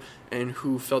before and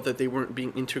who felt that they weren't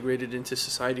being integrated into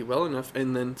society well enough,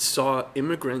 and then saw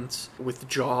immigrants with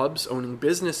jobs, owning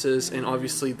businesses, and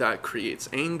obviously that creates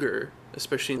anger,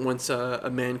 especially once a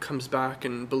man comes back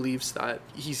and believes that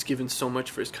he's given so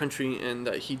much for his country and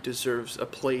that he deserves a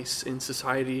place in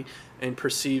society and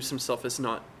perceives himself as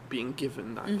not being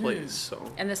given that place.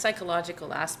 So, and the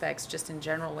psychological aspects just in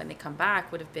general when they come back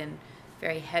would have been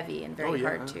very heavy and very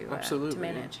hard to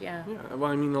manage. Yeah. Well,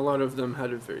 I mean, a lot of them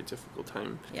had a very difficult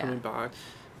time coming back.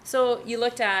 So you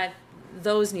looked at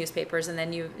those newspapers, and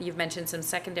then you've mentioned some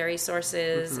secondary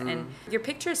sources, and your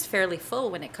picture is fairly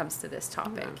full when it comes to this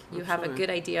topic. You have a good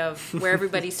idea of where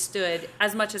everybody stood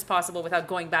as much as possible without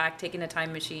going back, taking a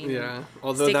time machine. Yeah,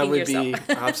 although that would be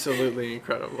absolutely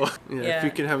incredible. Yeah, if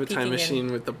you could have a time machine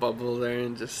with the bubble there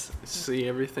and just see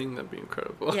everything, that'd be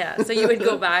incredible. Yeah, so you would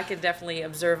go back and definitely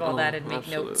observe all that and make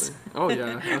notes. Oh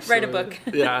yeah, absolutely. Write a book.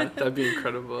 Yeah, that'd be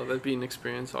incredible. That'd be an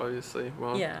experience, obviously.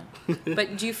 Well, yeah,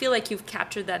 but do you feel like you've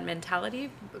captured that mentality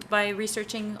by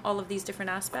researching all of these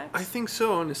different aspects? I think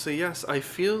so, honestly, yes. I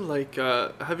feel like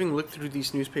having looked through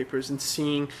these newspapers and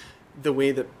seeing the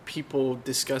way that people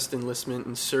discussed enlistment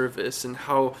and service and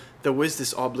how there was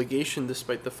this obligation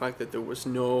despite the fact that there was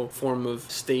no form of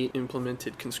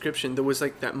state-implemented conscription, there was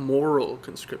like that moral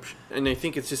conscription. And I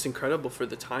think it's just incredible for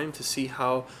the time to see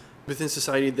how within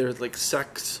society there's like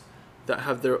sects that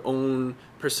have their own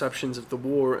perceptions of the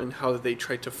war and how they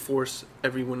try to force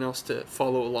everyone else to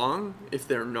follow along if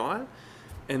they're not.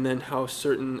 and then how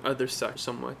certain other sects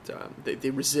somewhat they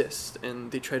resist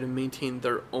and they try to maintain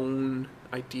their own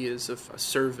ideas of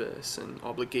service and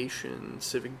obligation,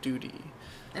 civic duty.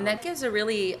 And that gives a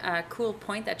really cool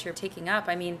point that you're taking up.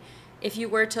 I mean, if you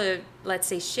were to, let's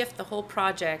say, shift the whole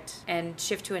project and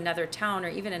shift to another town or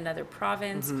even another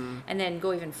province, and then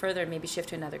go even further, maybe shift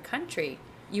to another country,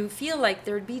 you feel like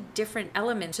there would be different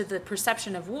elements to the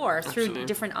perception of war through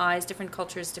different eyes, different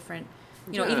cultures, different...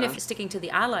 even if you're sticking to the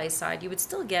Allies side, you would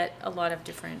still get a lot of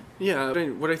different... Yeah,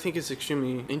 what I think is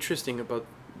extremely interesting about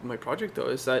my project, though,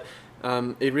 is that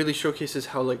it really showcases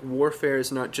how, like, warfare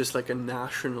is not just like a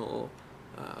national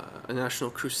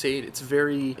crusade. It's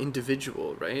very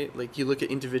individual, right? Like, you look at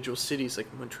individual cities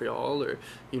like Montreal or,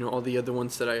 all the other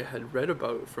ones that I had read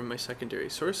about from my secondary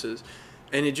sources,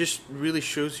 and it just really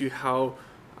shows you how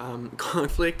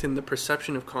conflict and the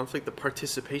perception of conflict, the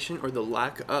participation or the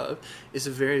lack of, is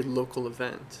a very local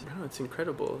event. I don't know, it's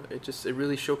incredible. It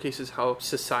really showcases how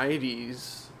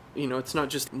societies, it's not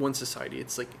just one society,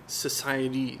 it's like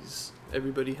societies.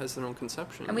 Everybody has their own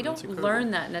conception. And we don't learn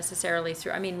that necessarily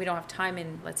through, we don't have time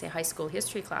in, let's say, high school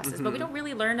history classes, but we don't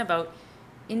really learn about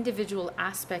individual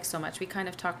aspects so much. We kind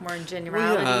of talk more in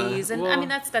generalities,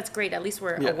 that's great. At least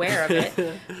we're aware of it.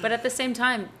 But at the same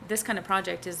time, this kind of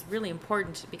project is really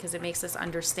important because it makes us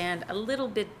understand a little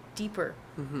bit deeper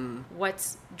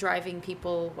what's driving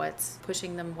people, what's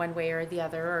pushing them one way or the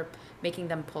other, or making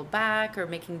them pull back or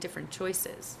making different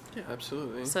choices. Yeah,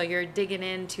 absolutely. So you're digging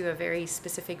into a very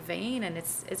specific vein, and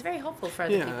it's very helpful for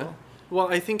other people.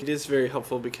 Well, I think it is very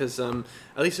helpful because at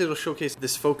least it'll showcase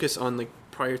this focus on, like,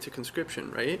 prior to conscription,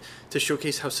 right? To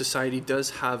showcase how society does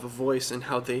have a voice and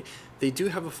how they do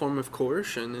have a form of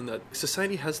coercion, and that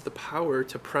society has the power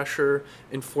to pressure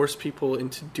and force people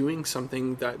into doing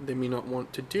something that they may not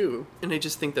want to do. And I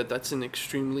just think that that's an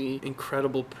extremely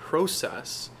incredible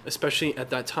process, especially at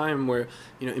that time where,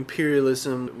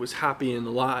 imperialism was happy and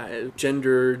alive,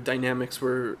 gender dynamics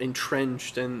were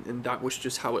entrenched, and that was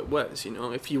just how it was.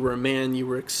 If you were a man, you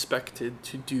were expected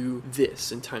to do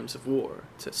this in times of war,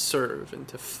 to serve and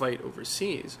to fight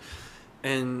overseas.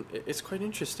 And it's quite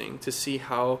interesting to see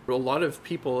how a lot of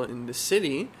people in the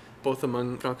city, both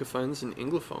among francophones and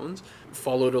anglophones,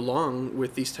 followed along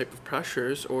with these type of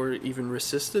pressures or even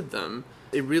resisted them.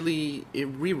 It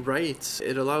rewrites,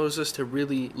 it allows us to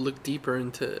really look deeper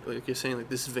into, like you're saying, like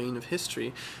this vein of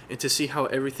history, and to see how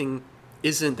everything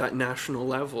isn't at national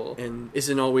level and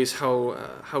isn't always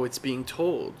how it's being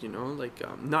told,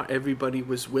 not everybody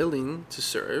was willing to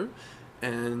serve,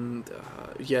 and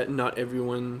yet not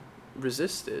everyone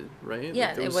resisted, right?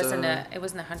 Yeah, it wasn't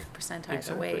 100%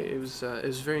 either way. It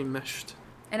was very meshed.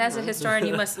 And as a historian,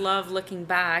 you must love looking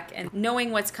back and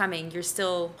knowing what's coming. You're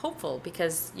still hopeful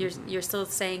because you're still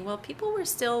saying, well, people were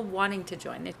still wanting to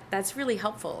join. That's really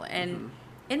helpful. And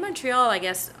in Montreal, I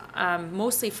guess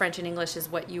mostly French and English is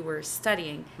what you were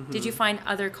studying. Did you find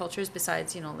other cultures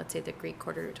besides, let's say the Greek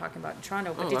Quarter you're talking about in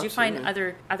Toronto? But did you find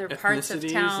other parts of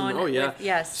town?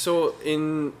 Yes. So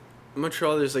in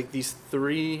Montreal, there's like these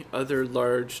 3 other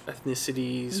large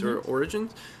ethnicities or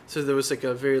origins. So there was like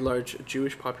a very large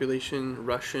Jewish population,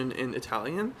 Russian and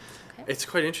Italian. Okay. It's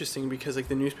quite interesting because like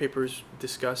the newspapers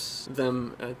discuss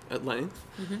them at length.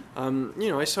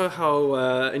 I saw how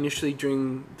initially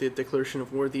during the declaration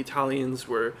of war, the Italians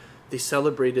they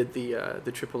celebrated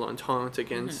the Triple Entente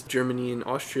against Germany and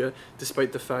Austria,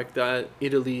 despite the fact that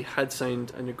Italy had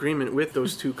signed an agreement with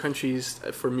those two countries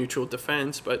for mutual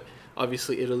defense, but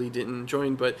obviously Italy didn't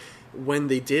join. But when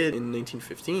they did in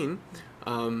 1915,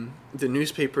 the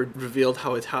newspaper revealed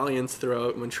how Italians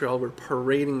throughout Montreal were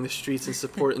parading the streets in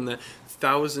support, and that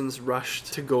thousands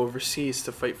rushed to go overseas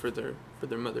to fight for their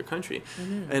mother country.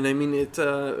 And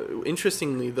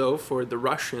interestingly though, for the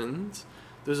Russians,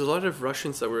 there's a lot of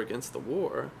Russians that were against the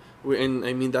war.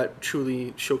 And that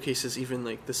truly showcases even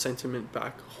like the sentiment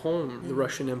back home. The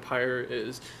Russian Empire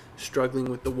is struggling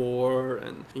with the war,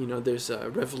 and there's a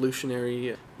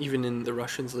revolutionary even in the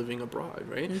Russians living abroad,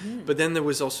 right? But then there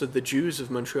was also the Jews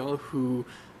of Montreal who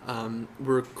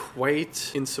were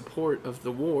quite in support of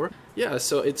the war. Yeah,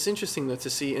 so it's interesting though to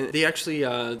see, and they actually,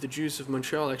 the Jews of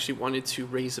Montreal actually wanted to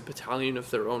raise a battalion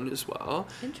of their own as well.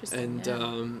 Interesting.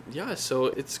 And so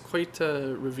it's quite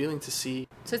revealing to see.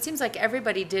 So it seems like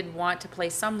everybody did want to play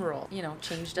some role,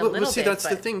 changed a little bit. Well, see, that's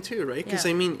the thing too, right? Because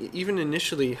even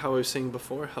initially, how I was saying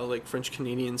before, how like French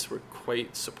Canadians were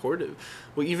quite supportive.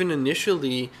 Well, even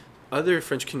initially, other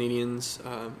French Canadians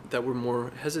that were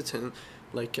more hesitant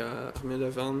like Armel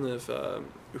Lavergne,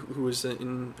 who was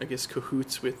in, I guess,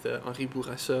 cahoots with Henri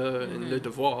Bourassa and Le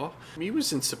Devoir. He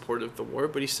was in support of the war,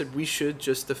 but he said we should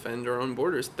just defend our own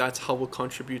borders. That's how we'll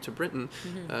contribute to Britain,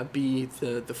 be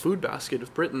the food basket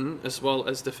of Britain, as well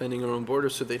as defending our own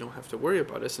borders so they don't have to worry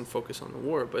about us and focus on the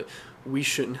war. But we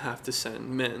shouldn't have to send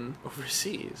men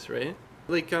overseas, right?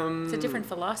 Like it's a different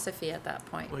philosophy at that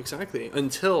point. Well, exactly.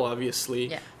 Until,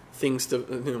 obviously, things,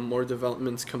 more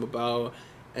developments come about,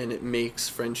 and it makes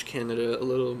French Canada a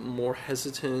little more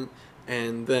hesitant,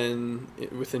 and then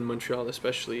within Montreal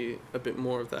especially, a bit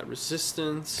more of that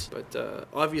resistance. But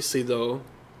obviously, though,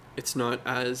 it's not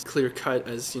as clear-cut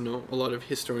as, a lot of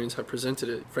historians have presented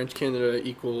it. French Canada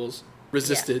equals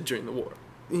resisted during the war.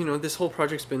 This whole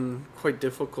project's been quite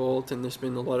difficult, and there's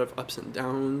been a lot of ups and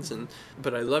downs,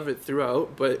 but I love it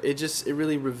throughout. But it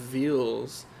really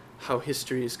reveals how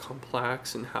history is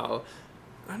complex, and how,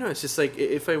 I don't know, it's just like,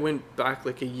 if I went back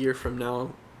like a year from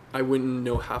now, I wouldn't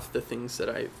know half the things that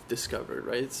I've discovered,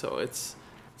 right? So it's...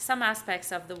 Some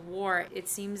aspects of the war, it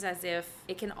seems as if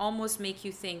it can almost make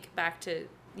you think back to,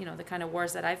 the kind of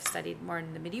wars that I've studied more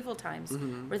in the medieval times,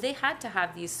 where they had to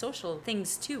have these social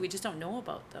things too. We just don't know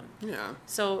about them. Yeah.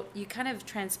 So you kind of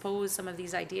transpose some of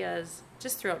these ideas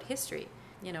just throughout history.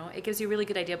 It gives you a really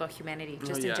good idea about humanity,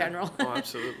 just in general. Oh,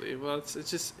 absolutely. Well,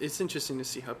 it's interesting to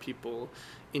see how people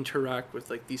interact with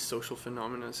like these social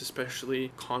phenomena,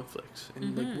 especially conflicts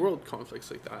and like world conflicts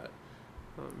like that.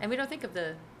 And we don't think of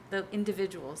the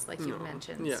individuals like you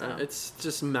mentioned. Yeah, so. It's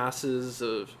just masses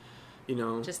of,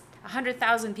 just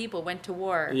 100,000 people went to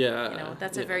war. Yeah.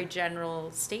 That's a very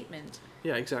general statement.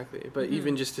 Yeah, exactly. But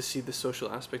even just to see the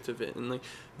social aspect of it, and like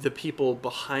the people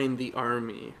behind the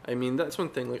army. I mean, that's one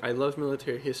thing. Like, I love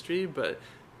military history, but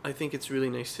I think it's really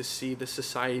nice to see the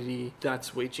society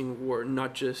that's waging war,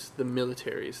 not just the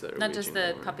militaries that are not just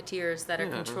the war. Puppeteers that are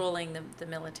controlling the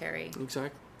military.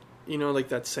 Exactly. Like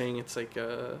that saying, it's like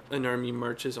an army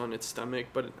marches on its stomach,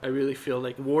 but I really feel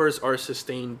like wars are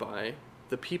sustained by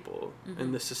the people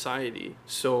and the society.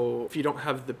 So if you don't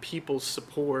have the people's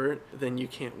support, then you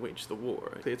can't wage the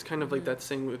war. It's kind of like that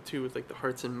saying with like the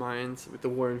hearts and minds with the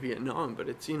war in Vietnam, but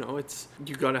it's,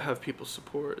 you got to have people's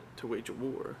support to wage a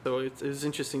war. So it was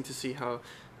interesting to see how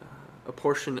a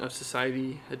portion of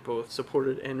society had both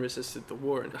supported and resisted the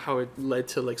war, and how it led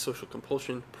to like social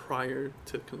compulsion prior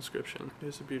to conscription. It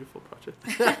was a beautiful project.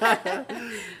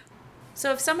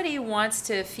 So if somebody wants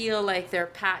to feel like they're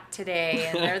Pat today,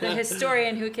 and they're the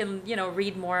historian who can,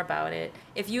 read more about it,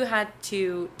 if you had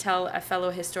to tell a fellow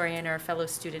historian or a fellow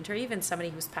student, or even somebody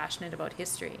who's passionate about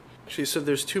history. Actually, so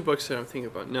there's two books that I'm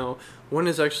thinking about now. One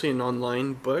is actually an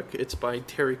online book. It's by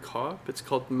Terry Kopp. It's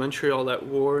called Montreal at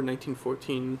War,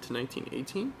 1914 to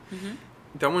 1918.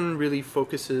 That one really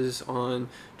focuses on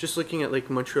just looking at like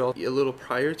Montreal a little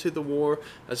prior to the war,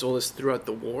 as well as throughout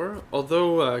the war.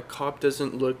 Although Kopp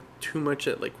doesn't look too much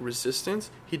at like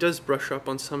resistance, he does brush up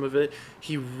on some of it.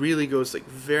 He really goes like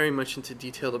very much into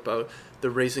detail about the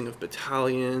raising of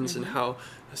battalions and how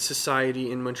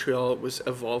society in Montreal was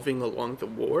evolving along the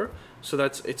war. So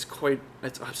it's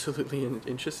absolutely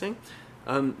interesting.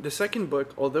 The second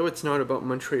book, although it's not about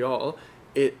Montreal,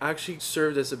 it actually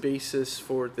served as a basis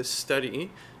for this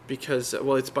study because,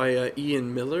 it's by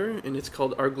Ian Miller, and it's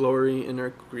called Our Glory and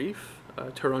Our Grief,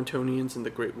 Torontonians in the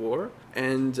Great War.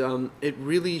 And it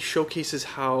really showcases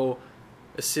how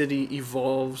a city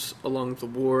evolves along the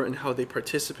war and how they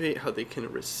participate, how they can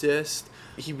resist.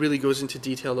 He really goes into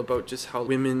detail about just how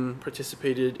women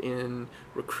participated in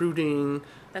recruiting.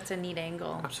 That's a neat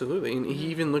angle. Absolutely. And he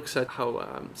even looks at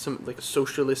how some like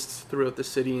socialists throughout the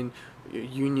city and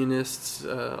unionists,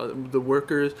 the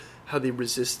workers, how they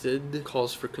resisted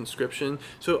calls for conscription.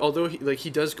 So although he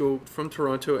does go from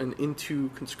Toronto and into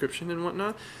conscription and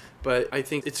whatnot, but I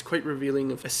think it's quite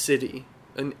revealing of a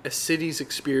city's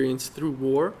experience through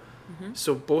war.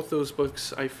 So both those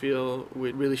books, I feel,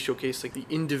 would really showcase like the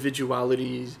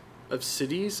individualities of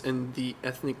cities and the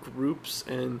ethnic groups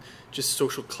and just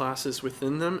social classes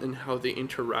within them, and how they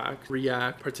interact,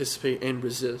 react, participate, and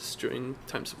resist during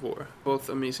times of war. Both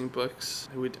amazing books.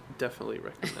 I would definitely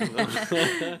recommend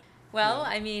them. Well,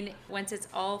 I mean, once it's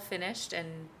all finished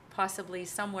and possibly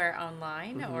somewhere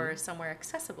online or somewhere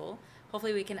accessible,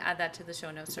 hopefully we can add that to the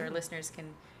show notes so our listeners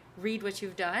can read what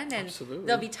you've done, and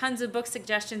there'll be tons of book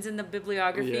suggestions in the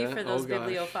bibliography for those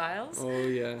bibliophiles. Oh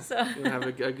yeah, so you'll have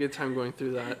a good time going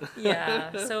through that.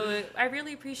 Yeah, so I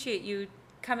really appreciate you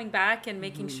coming back and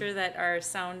making sure that our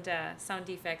sound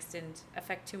defects didn't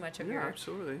affect too much of your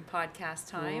podcast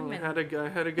time. Well, I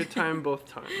had a good time both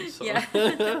times. So.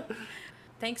 Yeah.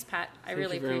 Thanks, Pat. I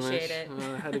really appreciate it.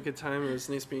 I had a good time. It was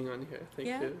nice being on here. Thank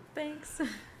you. Thanks.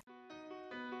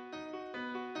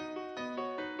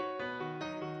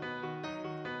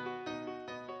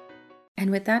 And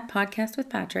with that podcast with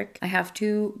Patrick, I have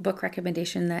 2 book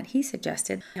recommendations that he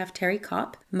suggested. I have Terry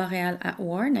Kopp, Montréal at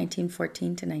War,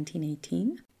 1914 to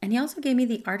 1918. And he also gave me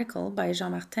the article by Jean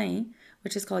Martin,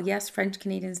 which is called Yes, French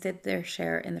Canadians Did Their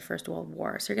Share in the First World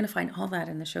War. So you're going to find all that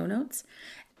in the show notes.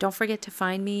 Don't forget to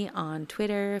find me on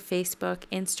Twitter, Facebook,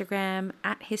 Instagram,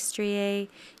 at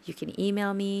History. You can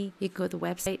email me. You can go to the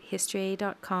website,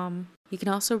 historya.com. You can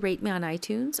also rate me on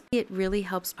iTunes. It really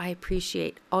helps. I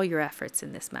appreciate all your efforts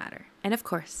in this matter. And of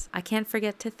course, I can't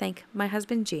forget to thank my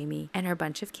husband Jamie and our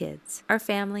bunch of kids, our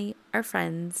family, our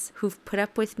friends who've put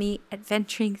up with me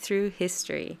adventuring through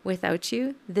history. Without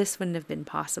you, this wouldn't have been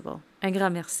possible. Un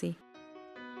grand merci.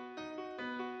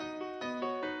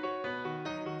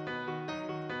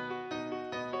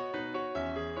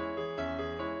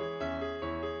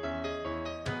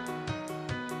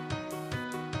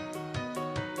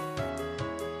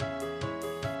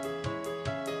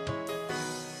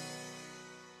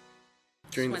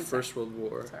 During the First World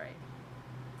War. Sorry.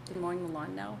 You're mowing the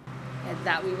lawn now? And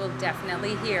that we will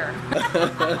definitely hear.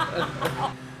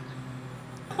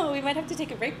 Oh, we might have to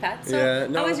take a break, Pat. So, yeah,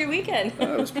 no, how was your weekend?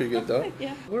 Oh, it was pretty good, though.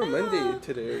 Yeah. We're Monday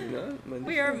today, are we not? Monday?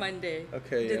 We are Monday.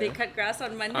 Okay, Do they cut grass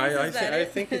on Mondays? I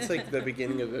think it's like the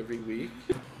beginning of every week.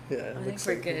 Yeah. I think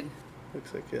we're good.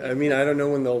 Looks like it. I mean, I don't know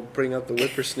when they'll bring out the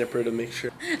whippersnipper to make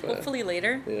sure. Hopefully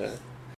later. Yeah.